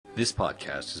This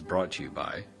podcast is brought to you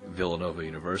by Villanova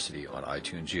University on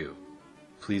iTunes U.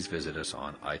 Please visit us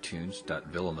on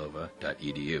itunes.villanova.edu.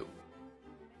 Thank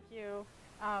you.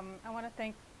 I want to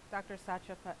thank Dr.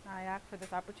 Satya Patnaik for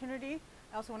this opportunity.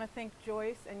 I also want to thank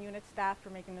Joyce and unit staff for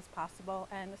making this possible,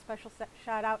 and a special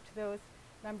shout out to those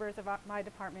members of my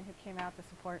department who came out to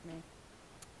support me.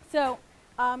 So,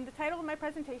 the title of my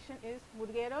presentation is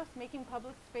Murgueros, Making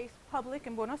Public Space Public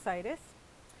in Buenos Aires.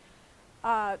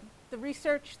 The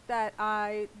research that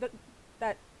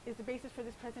is the basis for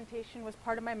this presentation was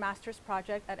part of my master's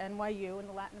project at NYU in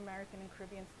the Latin American and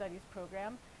Caribbean Studies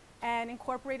program, and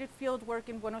incorporated field work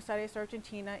in Buenos Aires,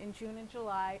 Argentina in June and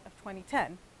July of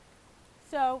 2010.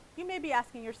 So you may be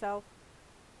asking yourself,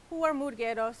 who are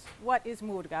Murgueros? What is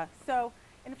Murga? So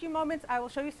in a few moments I will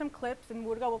show you some clips and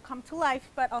Murga will come to life,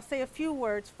 but I'll say a few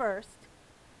words first.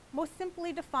 Most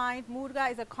simply defined,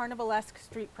 Murga is a carnivalesque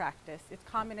street practice. It's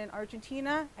common in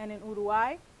Argentina and in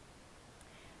Uruguay.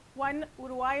 One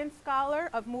Uruguayan scholar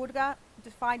of Murga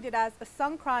defined it as a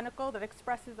sung chronicle that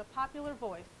expresses a popular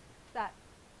voice that,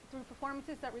 through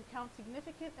performances that recount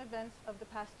significant events of the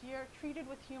past year, treated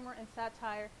with humor and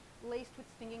satire, laced with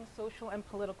stinging social and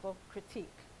political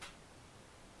critique.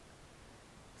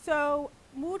 So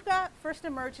Murga first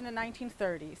emerged in the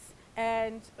 1930s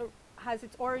and has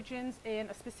its origins in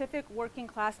a specific working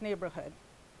class neighborhood.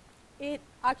 It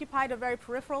occupied a very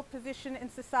peripheral position in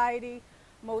society.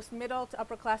 Most middle to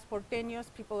upper class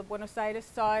porteños, people of Buenos Aires,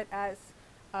 saw it as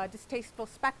a distasteful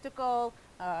spectacle,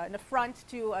 an affront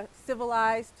to a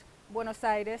civilized Buenos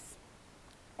Aires.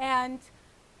 And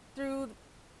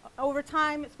over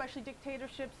time, especially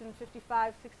dictatorships in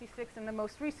 55, 66, and the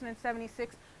most recent in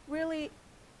 76, really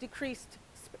decreased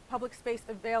public space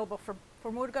available for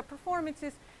Murga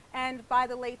performances, and by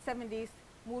the late 70s,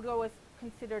 Murga was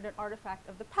considered an artifact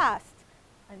of the past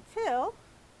until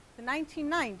the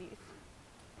 1990s.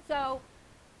 So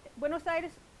Buenos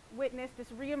Aires witnessed this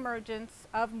reemergence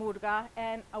of Murga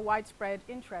and a widespread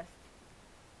interest.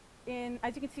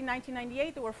 As you can see, in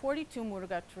 1998, there were 42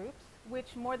 Murga troupes,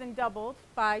 which more than doubled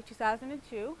by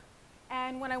 2002.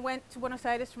 And when I went to Buenos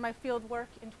Aires for my field work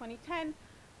in 2010,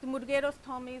 the Murgueros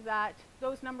told me that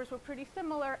those numbers were pretty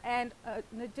similar, and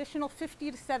an additional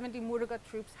 50 to 70 Murga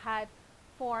troupes had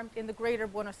formed in the greater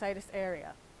Buenos Aires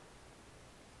area.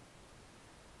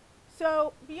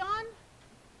 So beyond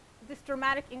this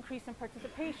dramatic increase in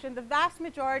participation, the vast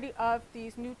majority of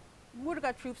these new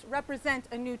Murga troupes represent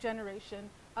a new generation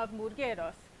of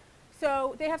Murgueros.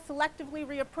 So they have selectively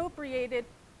reappropriated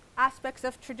aspects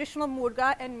of traditional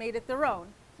Murga and made it their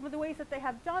own. Some of the ways that they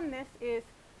have done this is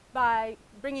by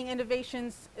bringing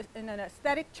innovations in an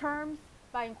aesthetic terms,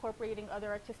 by incorporating other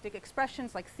artistic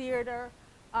expressions like theater,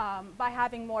 by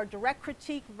having more direct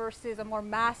critique versus a more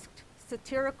masked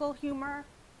satirical humor,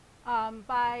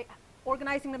 by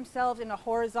organizing themselves in a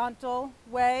horizontal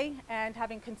way and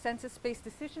having consensus-based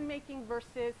decision-making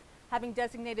versus having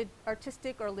designated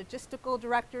artistic or logistical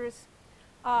directors,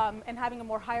 and having a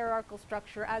more hierarchical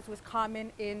structure, as was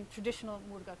common in traditional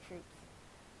Murga troupes.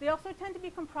 They also tend to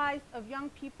be comprised of young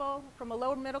people from a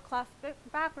lower middle class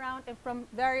background and from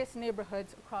various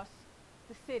neighborhoods across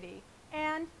the city.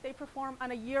 And they perform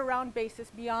on a year-round basis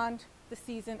beyond the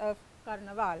season of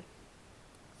Carnaval.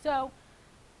 So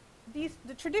the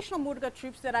traditional Murga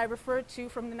troupes that I referred to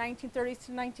from the 1930s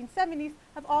to 1970s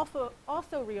have also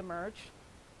reemerged.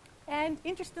 And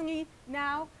interestingly,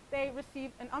 now they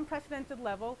receive an unprecedented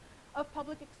level of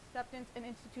public acceptance and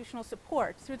institutional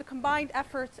support. Through the combined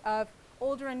efforts of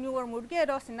older and newer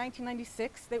Murgueros, in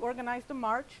 1996, they organized a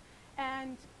march,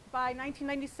 and by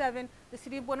 1997, the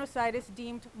city of Buenos Aires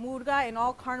deemed Murga and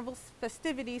all carnival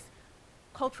festivities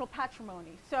cultural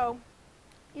patrimony. So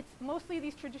it's mostly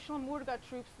these traditional Murga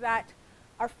troupes that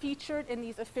are featured in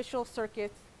these official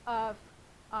circuits of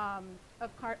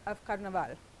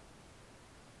Carnaval.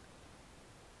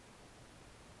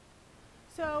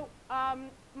 So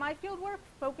my fieldwork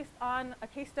focused on a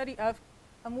case study of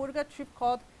a Murga troupe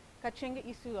called Cachengue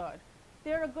y Sudor.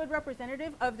 They're a good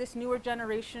representative of this newer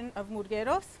generation of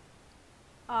Murgueros.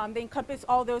 They encompass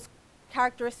all those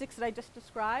characteristics that I just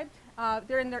described.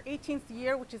 They're in their 18th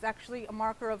year, which is actually a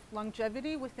marker of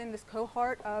longevity within this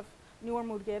cohort of newer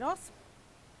Murgueros.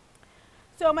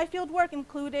 So my fieldwork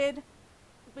included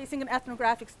basing an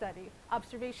ethnographic study,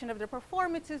 observation of their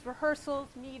performances, rehearsals,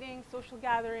 meetings, social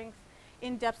gatherings,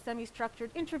 in-depth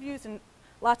semi-structured interviews, and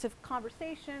lots of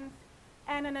conversations,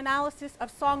 and an analysis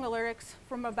of song lyrics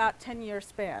from about 10-year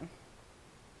span.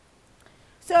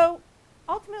 So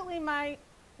ultimately, my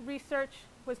research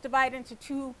was divided into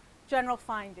two general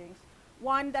findings.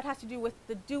 One that has to do with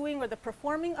the doing or the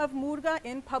performing of Murga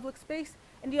in public space,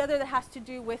 and the other that has to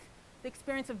do with the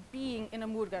experience of being in a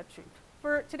murga troupe.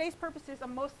 For today's purposes,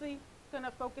 I'm mostly going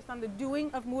to focus on the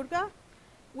doing of murga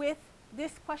with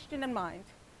this question in mind.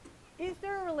 Is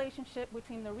there a relationship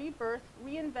between the rebirth,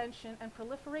 reinvention, and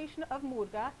proliferation of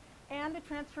murga and the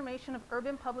transformation of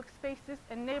urban public spaces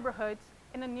and neighborhoods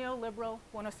in a neoliberal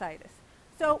Buenos Aires?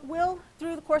 So we'll,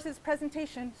 through the course of this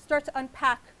presentation, start to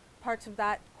unpack parts of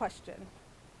that question.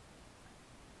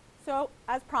 So,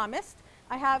 as promised,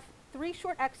 I have 3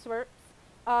 short excerpts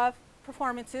of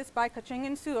performances by Cacheng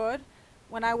and Sudor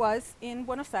when I was in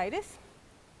Buenos Aires.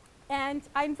 And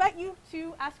I invite you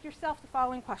to ask yourself the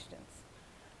following questions.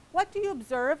 What do you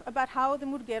observe about how the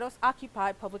Murgueros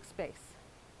occupy public space?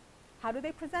 How do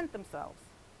they present themselves?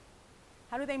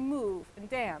 How do they move and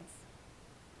dance?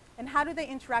 And how do they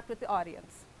interact with the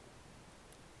audience?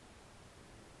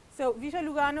 So Villa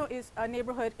Lugano is a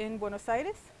neighborhood in Buenos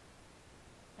Aires,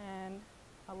 and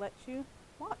I'll let you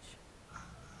watch.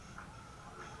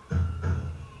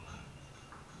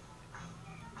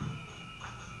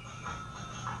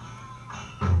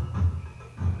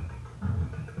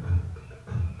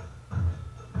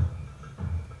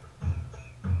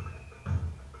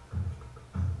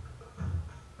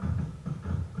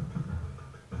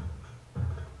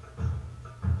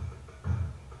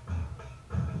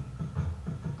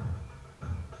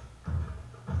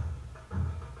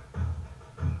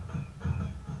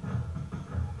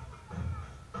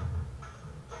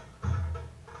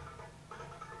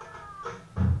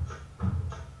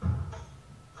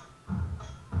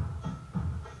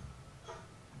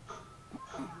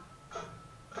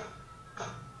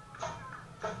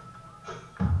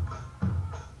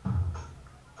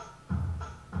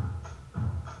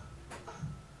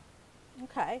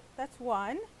 Okay, that's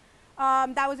one.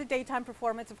 That was a daytime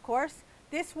performance, of course.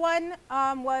 This one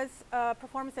was a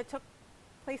performance that took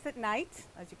place at night,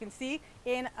 as you can see,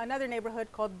 in another neighborhood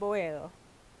called Buenos.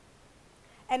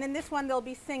 And in this one, they'll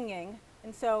be singing,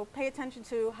 and so pay attention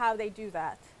to how they do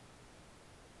that.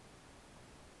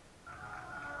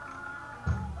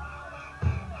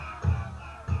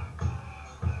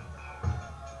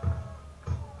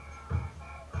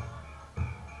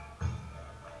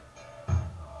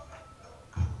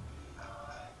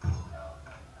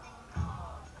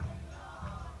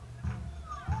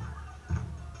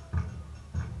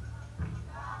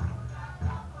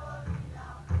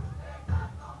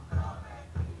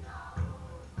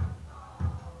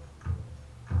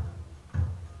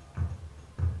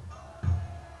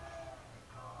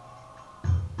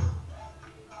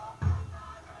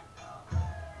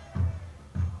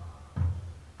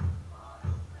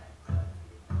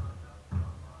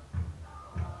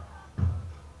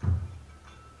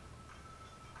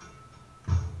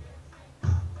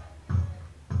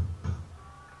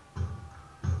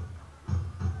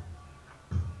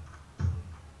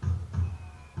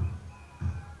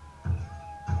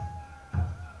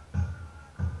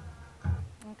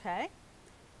 Okay,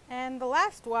 and the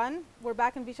last one, we're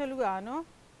back in Villa Lugano.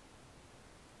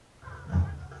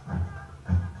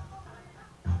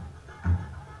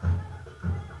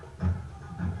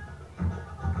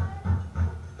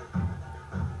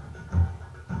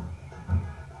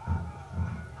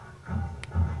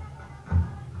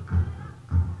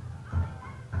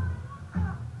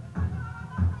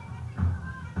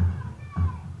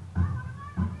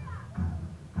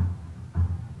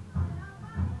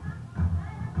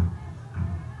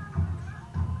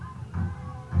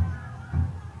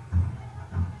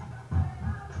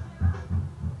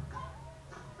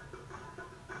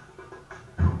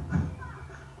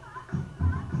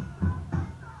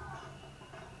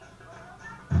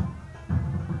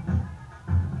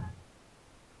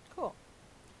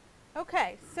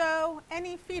 Okay, so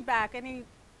any feedback, any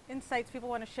insights people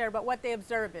want to share about what they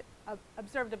observed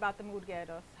about the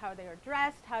Murgueros, how they are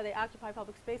dressed, how they occupy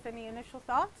public space? Any initial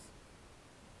thoughts?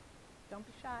 Don't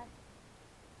be shy.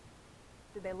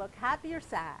 Do they look happy or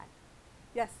sad?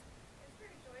 Yes? It's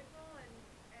very joyful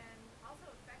and also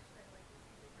affectionate. Like you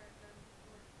see different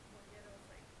Murgueros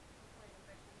like playing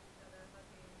affection with each other,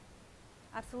 hugging.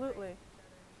 Absolutely. Each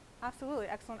other. Absolutely.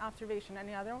 Excellent observation.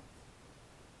 Any other ones?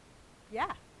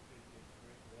 Yeah.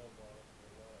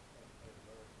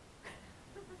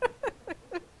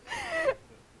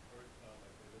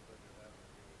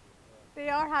 They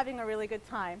are having a really good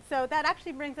time. So that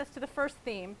actually brings us to the first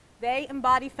theme. They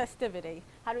embody festivity.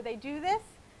 How do they do this?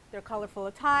 Their colorful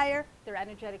attire, their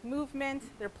energetic movements,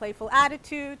 their playful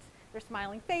attitudes, their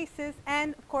smiling faces,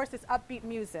 and of course this upbeat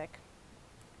music.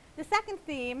 The second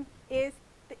theme is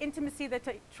the intimacy that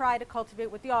they try to cultivate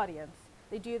with the audience.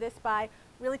 They do this by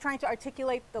really trying to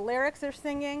articulate the lyrics they're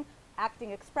singing,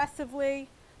 acting expressively,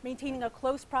 maintaining a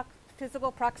close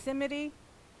physical proximity,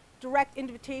 direct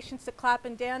invitations to clap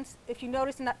and dance. If you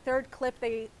notice in that third clip,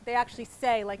 they actually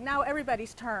say, like, now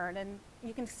everybody's turn, and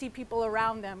you can see people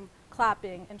around them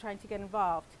clapping and trying to get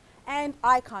involved. And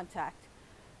eye contact.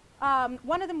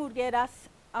 One of the Murgueras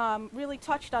really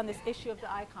touched on this issue of the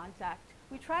eye contact.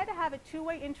 We try to have a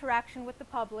two-way interaction with the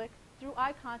public through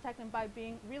eye contact and by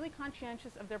being really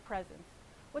conscientious of their presence.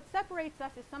 What separates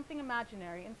us is something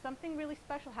imaginary, and something really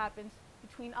special happens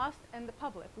between us and the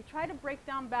public. We try to break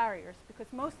down barriers because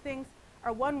most things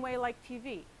are one way, like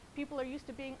TV. People are used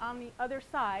to being on the other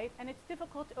side, and it's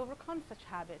difficult to overcome such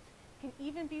habits. It can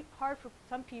even be hard for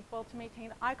some people to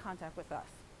maintain eye contact with us.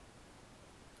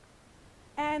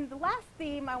 And the last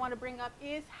theme I want to bring up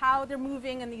is how they're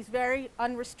moving in these very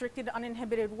unrestricted,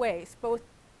 uninhibited ways, both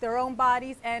their own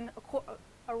bodies and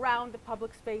around the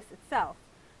public space itself.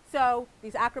 So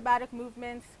these acrobatic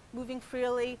movements, moving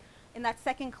freely. In that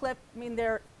second clip, I mean,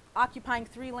 they're occupying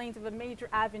 3 lanes of a major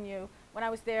avenue. When I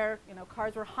was there, you know,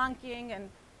 cars were honking, and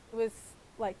it was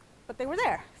like, but they were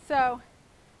there. So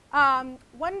one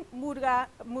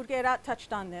Murguera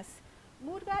touched on this.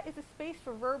 Murga is a space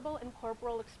for verbal and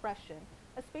corporal expression,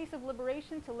 a space of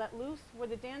liberation to let loose where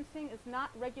the dancing is not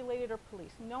regulated or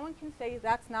policed. No one can say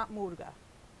that's not Murga.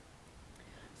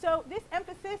 So this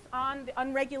emphasis on the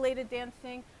unregulated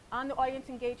dancing, on the audience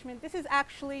engagement, this is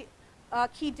actually a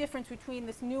key difference between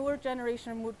this newer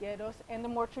generation of Murgueros and the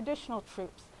more traditional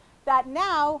troupes, that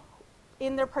now,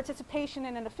 in their participation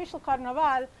in an official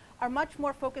carnaval, are much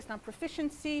more focused on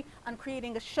proficiency, on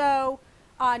creating a show,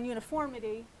 on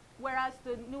uniformity, whereas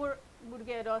the newer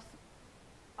Murgueros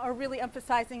are really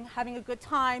emphasizing having a good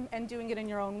time and doing it in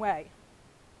your own way.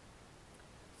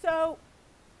 So,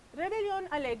 Rebelión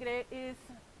Alegre is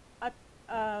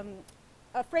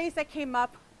a phrase that came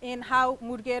up in how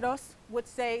Murgueros would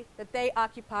say that they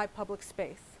occupy public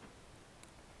space.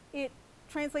 It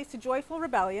translates to joyful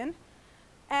rebellion,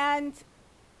 and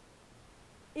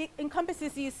it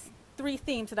encompasses these 3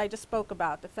 themes that I just spoke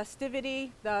about: the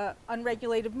festivity, the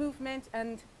unregulated movement,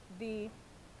 and the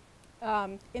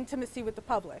intimacy with the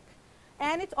public.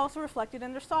 And it's also reflected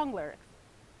in their song lyrics.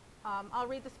 I'll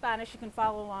read the Spanish, you can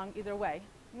follow along either way.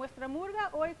 Nuestra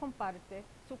murga hoy comparte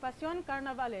su pasión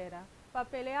carnavalera. Pa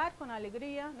pelear con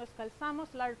alegría nos calzamos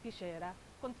la arpillera.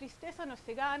 Con tristeza no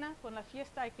se gana, con la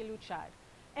fiesta hay que luchar.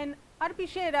 And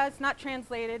arpillera is not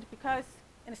translated because,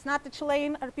 and it's not the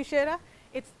Chilean arpillera,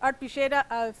 it's arpillera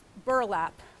of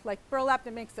burlap, like burlap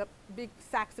that makes up big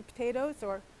sacks of potatoes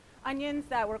or onions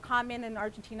that were common in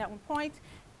Argentina at one point.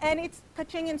 And it's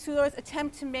Caching and Sudo's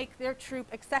attempt to make their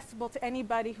troupe accessible to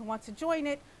anybody who wants to join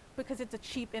it, because it's a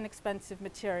cheap, inexpensive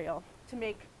material to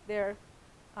make their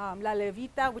la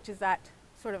levita, which is that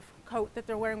sort of coat that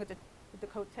they're wearing with the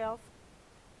coattails.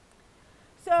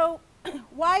 So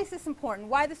why is this important?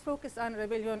 Why this focus on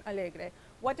Rebelión Alegre?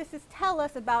 What does this tell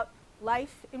us about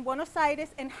life in Buenos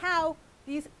Aires and how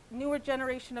these newer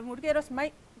generation of Murgueros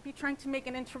might be trying to make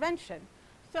an intervention?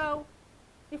 So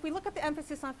if we look at the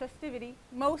emphasis on festivity,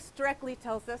 most directly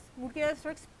tells us Murgueros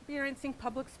are experiencing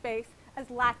public space as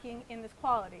lacking in this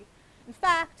quality. In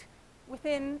fact,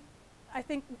 within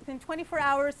 24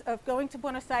 hours of going to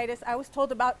Buenos Aires, I was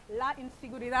told about la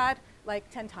inseguridad like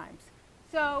 10 times.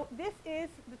 So this is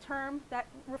the term that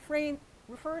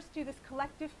refers to this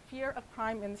collective fear of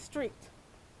crime in the street.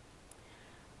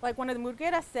 Like one of the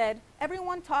Murgueras said,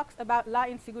 everyone talks about la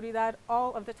inseguridad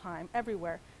all of the time,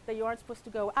 everywhere, that you aren't supposed to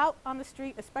go out on the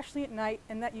street, especially at night,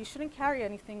 and that you shouldn't carry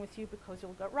anything with you because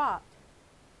you'll get robbed.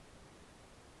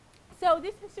 So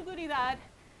this inseguridad,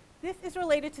 this is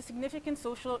related to significant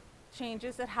social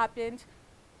changes that happened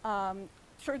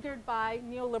triggered by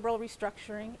neoliberal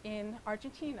restructuring in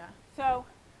Argentina. So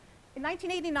in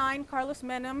 1989, Carlos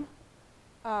Menem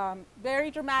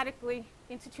very dramatically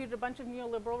instituted a bunch of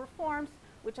neoliberal reforms,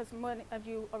 which, as many of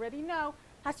you already know,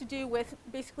 has to do with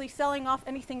basically selling off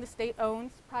anything the state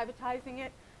owns, privatizing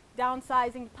it,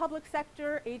 downsizing the public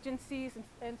sector, agencies,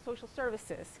 and social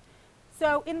services.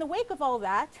 So in the wake of all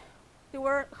that, there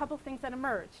were a couple of things that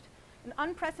emerged. An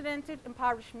unprecedented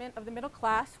impoverishment of the middle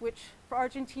class, which for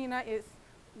Argentina is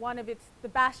one of the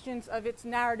bastions of its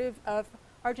narrative of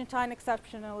Argentine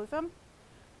exceptionalism,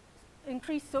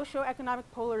 increased socioeconomic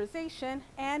polarization,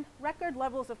 and record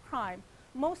levels of crime,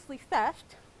 mostly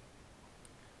theft.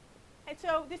 And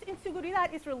so this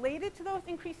inseguridad is related to those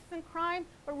increases in crime,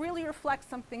 but really reflects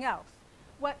something else.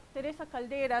 What Teresa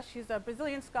Caldeira, she's a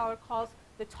Brazilian scholar, calls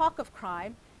the talk of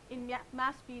crime in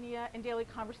mass media and daily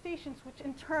conversations, which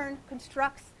in turn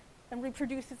constructs and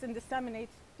reproduces and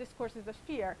disseminates discourses of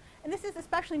fear. And this is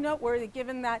especially noteworthy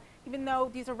given that even though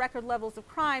these are record levels of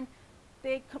crime,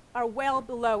 they are well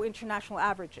below international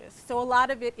averages. So a lot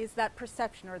of it is that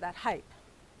perception or that hype.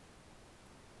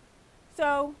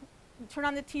 So you turn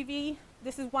on the TV.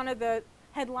 This is one of the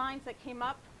headlines that came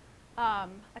up.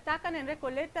 Atacan en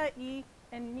Recoleta y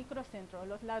en Microcentro.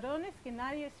 Los ladrones que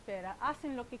nadie espera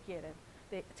hacen lo que quieren.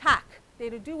 They attack. They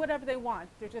do whatever they want.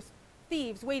 They're just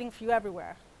thieves waiting for you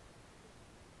everywhere.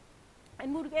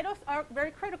 And Murgueros are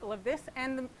very critical of this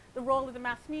and the role of the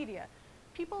mass media.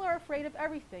 People are afraid of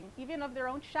everything, even of their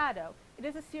own shadow. It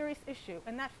is a serious issue,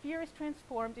 and that fear is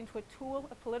transformed into a tool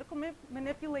of political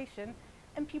manipulation,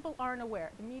 and people aren't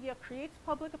aware. The media creates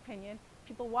public opinion.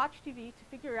 People watch TV to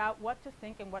figure out what to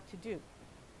think and what to do.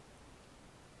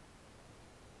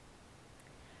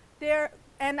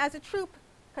 And as a troop,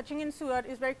 Kachingan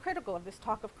is very critical of this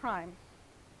talk of crime.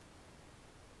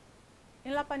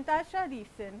 En la pantalla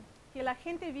dicen que la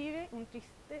gente vive un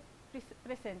triste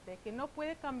presente que no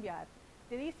puede cambiar.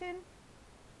 Te dicen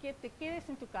que te quedes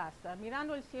en tu casa,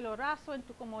 mirando el cielo raso en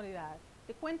tu comodidad.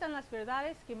 Te cuentan las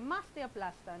verdades que más te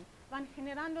aplastan. Van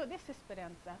generando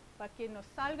desesperanza para que no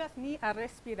salgas ni a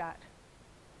respirar.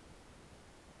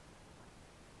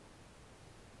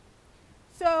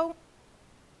 So,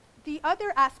 the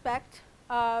other aspect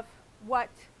of what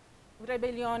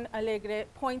Rebelión Alegre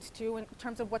points to in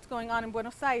terms of what's going on in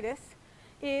Buenos Aires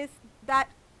is that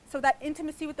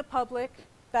intimacy with the public,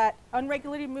 that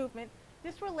unregulated movement,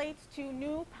 this relates to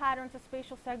new patterns of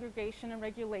spatial segregation and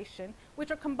regulation, which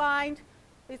are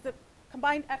is the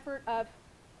combined effort of,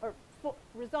 or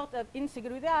result of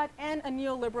inseguridad and a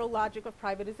neoliberal logic of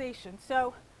privatization.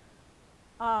 So,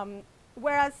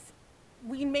 whereas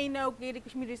we may know gated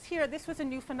communities here, this was a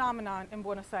new phenomenon in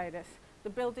Buenos Aires, the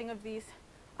building of these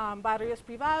barrios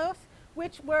privados,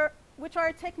 which are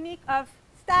a technique of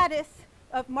status,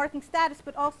 of marking status,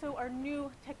 but also our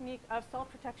new technique of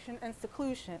self-protection and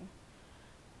seclusion.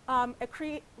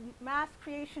 Mass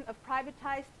creation of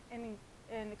privatized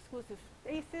and exclusive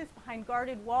spaces behind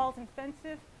guarded walls and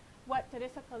fences, what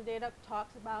Teresa Caldera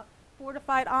talks about,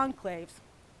 fortified enclaves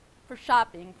for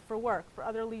shopping, for work, for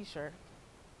other leisure.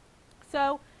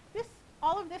 So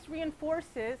all of this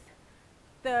reinforces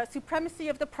the supremacy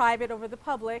of the private over the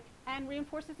public and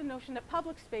reinforces the notion that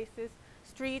public spaces,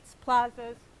 streets,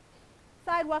 plazas,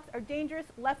 sidewalks are dangerous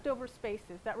leftover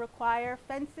spaces that require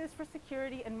fences for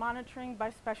security and monitoring by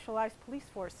specialized police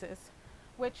forces,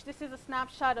 which this is a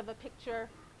snapshot of a picture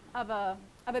of a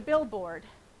billboard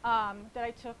that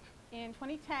I took in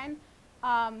 2010.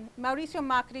 Mauricio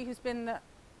Macri, who's been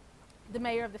the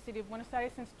mayor of the city of Buenos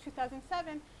Aires since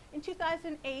 2007, in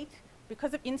 2008,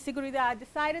 because of inseguridad,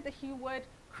 decided that he would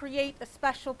create a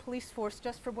special police force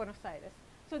just for Buenos Aires.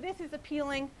 So this is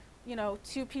appealing,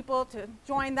 to people to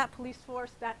join that police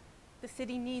force, that the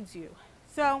city needs you.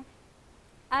 So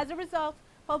as a result,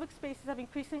 public spaces have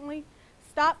increasingly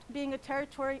stopped being a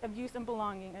territory of use and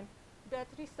belonging. And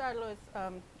Beatriz Sarlo is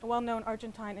a well-known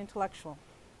Argentine intellectual.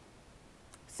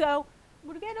 So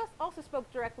Murgueros also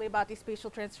spoke directly about these spatial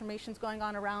transformations going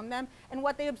on around them and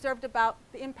what they observed about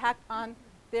the impact on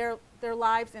their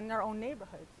lives in their own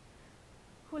neighborhoods.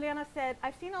 Juliana said,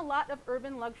 I've seen a lot of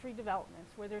urban luxury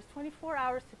developments where there's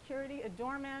 24-hour security, a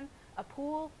doorman, a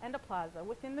pool, and a plaza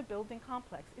within the building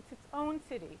complex. It's its own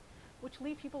city, which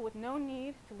leave people with no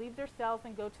need to leave their cells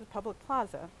and go to the public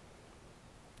plaza.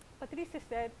 Patricia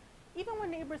said, even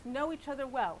when neighbors know each other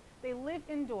well, they live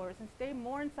indoors and stay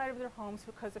more inside of their homes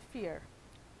because of fear.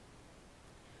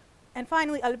 And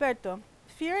finally, Alberto,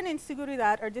 fear and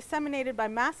inseguridad are disseminated by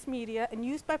mass media and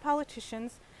used by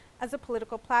politicians as a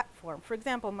political platform. For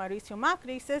example, Mauricio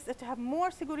Macri says that to have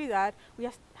more seguridad, we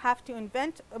have to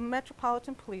invent a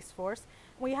metropolitan police force.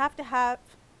 We have to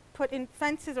put in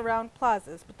fences around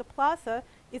plazas, but the plaza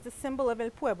is a symbol of el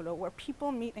pueblo, where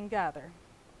people meet and gather.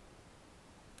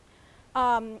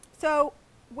 So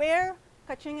where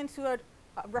Kachingan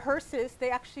rehearses, they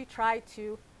actually try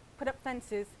to put up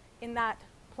fences in that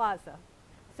plaza.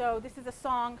 So this is a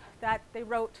song that they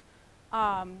wrote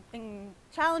in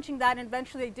challenging that, and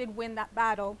eventually they did win that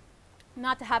battle,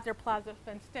 not to have their plaza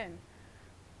fenced in.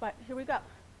 But here we go.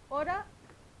 Ahora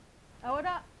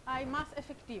hay más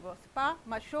efectivos, pa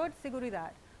mayor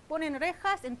seguridad. Ponen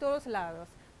rejas en todos lados,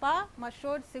 pa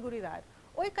mayor seguridad.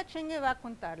 Hoy Cachengue va a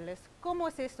contarles cómo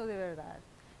es esto de verdad.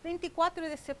 24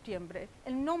 de septiembre,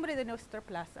 el nombre de nuestra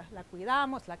plaza. La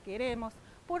cuidamos, la queremos,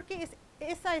 porque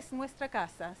esa es nuestra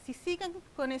casa. Si siguen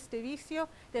con este vicio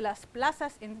de las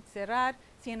plazas encerrar,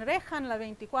 si enrejan la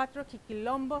 24, que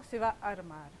quilombo se va a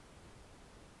armar.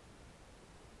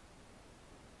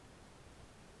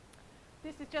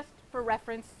 This is just for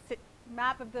reference,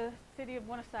 map of the city of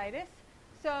Buenos Aires.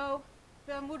 So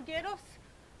the Murgueros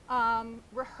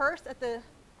rehearsed at this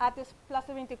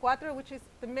Plaza 24, which is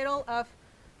the middle of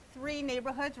 3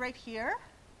 neighborhoods right here.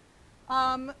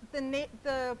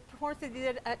 The performance they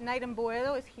did at night in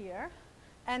Buenos is here,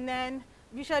 and then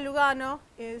Villa Lugano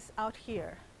is out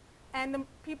here. And the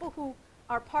people who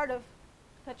are part of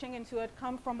Touching Into It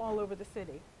come from all over the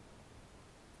city.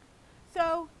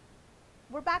 So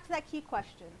we're back to that key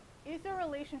question. Is there a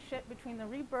relationship between the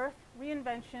rebirth,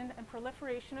 reinvention, and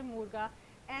proliferation of Murga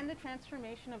and the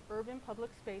transformation of urban public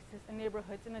spaces and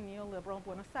neighborhoods in the neoliberal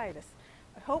Buenos Aires?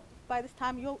 I hope by this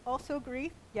time you'll also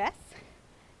agree, yes.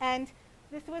 And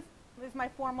this was my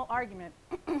formal argument.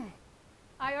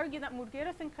 I argue that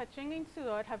Murgueros and Kaching and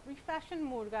Sudor have refashioned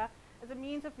Murga as a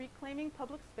means of reclaiming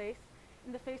public space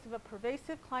in the face of a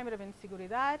pervasive climate of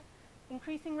inseguridad,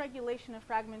 increasing regulation and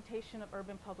fragmentation of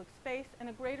urban public space, and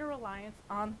a greater reliance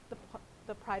on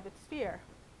the private sphere.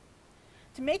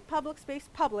 To make public space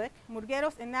public,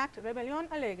 Murgueros enact Rebelión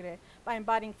Alegre by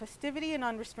embodying festivity and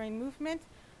unrestrained movement,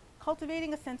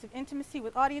 cultivating a sense of intimacy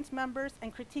with audience members,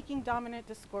 and critiquing dominant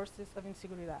discourses of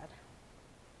inseguridad.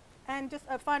 And just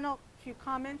a final few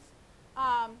comments.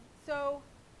 So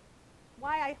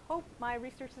why I hope my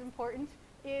research is important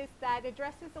is that it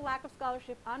addresses the lack of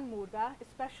scholarship on Murga,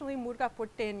 especially Murga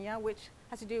porteña, which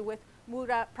has to do with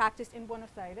Murga practiced in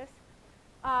Buenos Aires.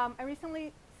 I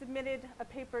recently submitted a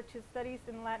paper to Studies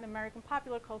in Latin American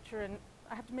Popular Culture, and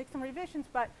I have to make some revisions,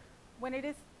 but when it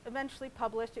is eventually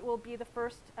published, it will be the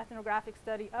first ethnographic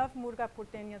study of Murga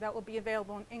porteña that will be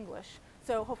available in English.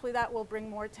 So hopefully that will bring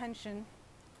more attention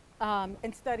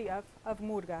and study of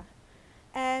Murga.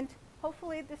 And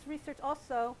hopefully this research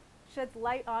also sheds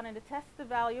light on and attests the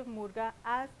value of Murga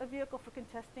as a vehicle for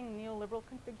contesting neoliberal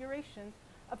configurations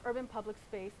of urban public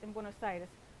space in Buenos Aires,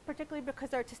 particularly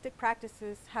because artistic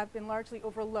practices have been largely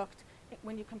overlooked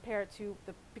when you compare it to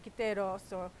the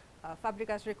piqueteros or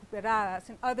fábricas recuperadas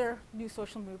and other new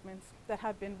social movements that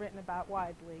have been written about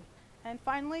widely. And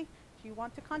finally, if you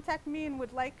want to contact me and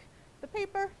would like the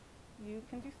paper, you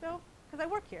can do so because I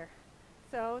work here.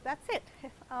 So that's it.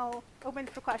 I'll open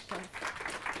for questions.